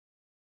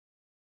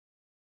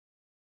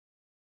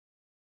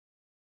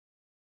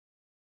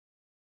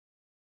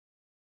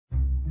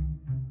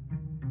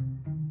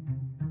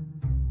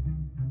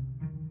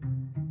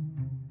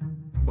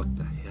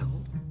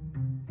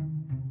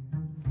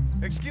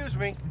Excuse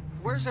me,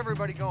 where's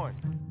everybody going?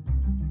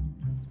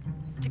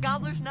 To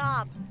Gobbler's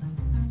Knob.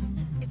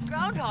 It's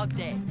Groundhog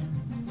Day.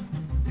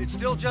 It's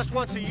still just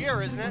once a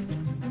year, isn't it?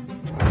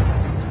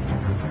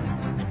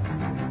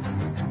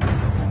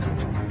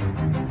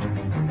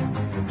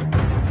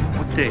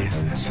 What day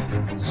is this?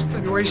 It's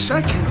February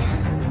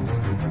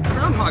 2nd.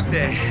 Groundhog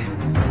Day.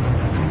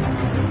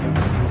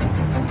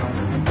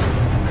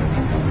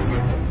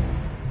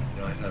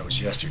 You know, I thought it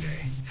was yesterday.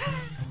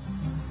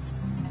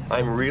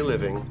 I'm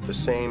reliving the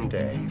same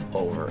day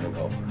over and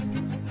over.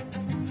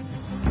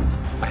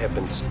 I have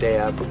been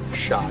stabbed,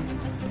 shot,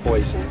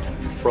 poisoned,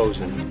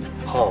 frozen,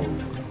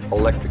 hung,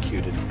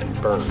 electrocuted, and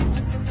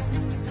burned.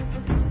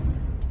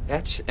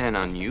 That's an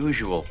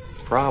unusual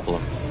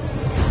problem.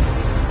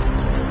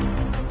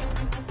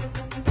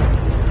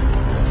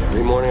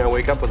 Every morning I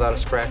wake up without a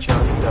scratch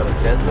on me, not a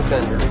dent in the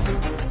fender.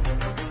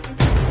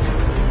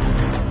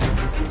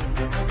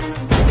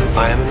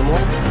 I am in the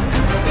morning.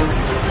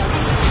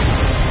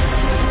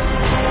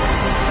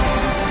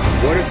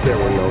 What if there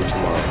were no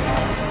tomorrow?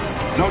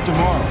 No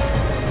tomorrow.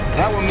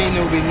 That would mean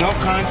there would be no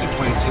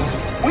consequences.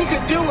 We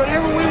could do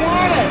whatever we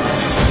wanted.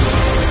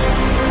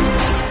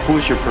 Who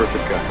is your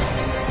perfect guy?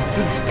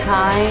 He's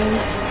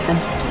kind,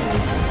 sensitive.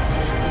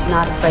 He's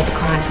not afraid to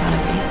cry in front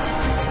of me.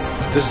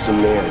 This is a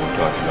man we're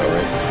talking about,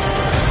 right?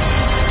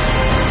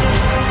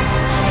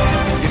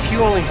 If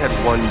you only had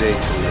one day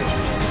to live,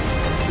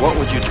 what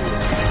would you do?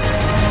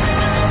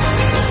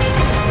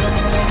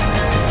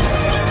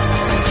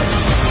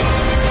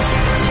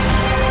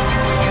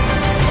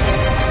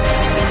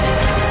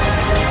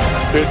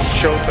 It's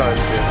showtime,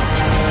 kid.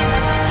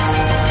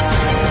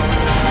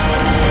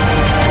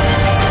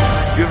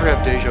 Do you ever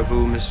have deja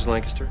vu, Mrs.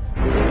 Lancaster?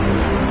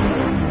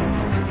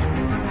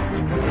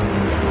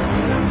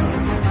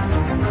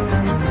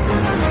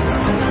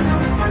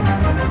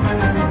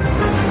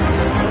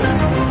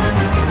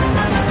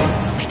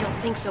 I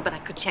don't think so, but I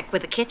could check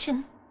with the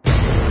kitchen.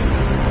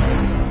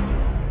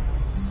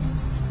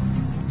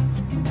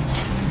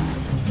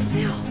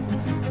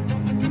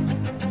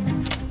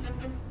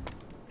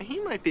 He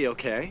might be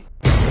okay.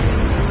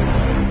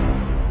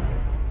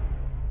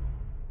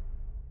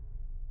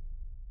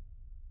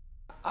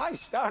 I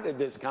started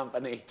this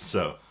company.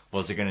 So,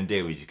 what's he gonna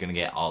do? He's gonna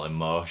get all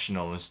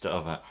emotional and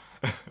stuff.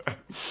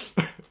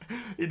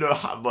 You know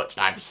how much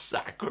I've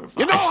sacrificed.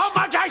 You know how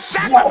much I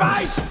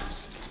sacrificed?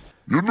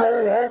 You know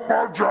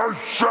how much I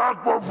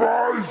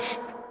sacrificed?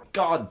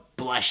 God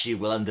bless you,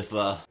 Willem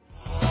Dafoe.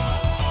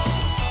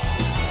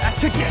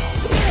 That's it.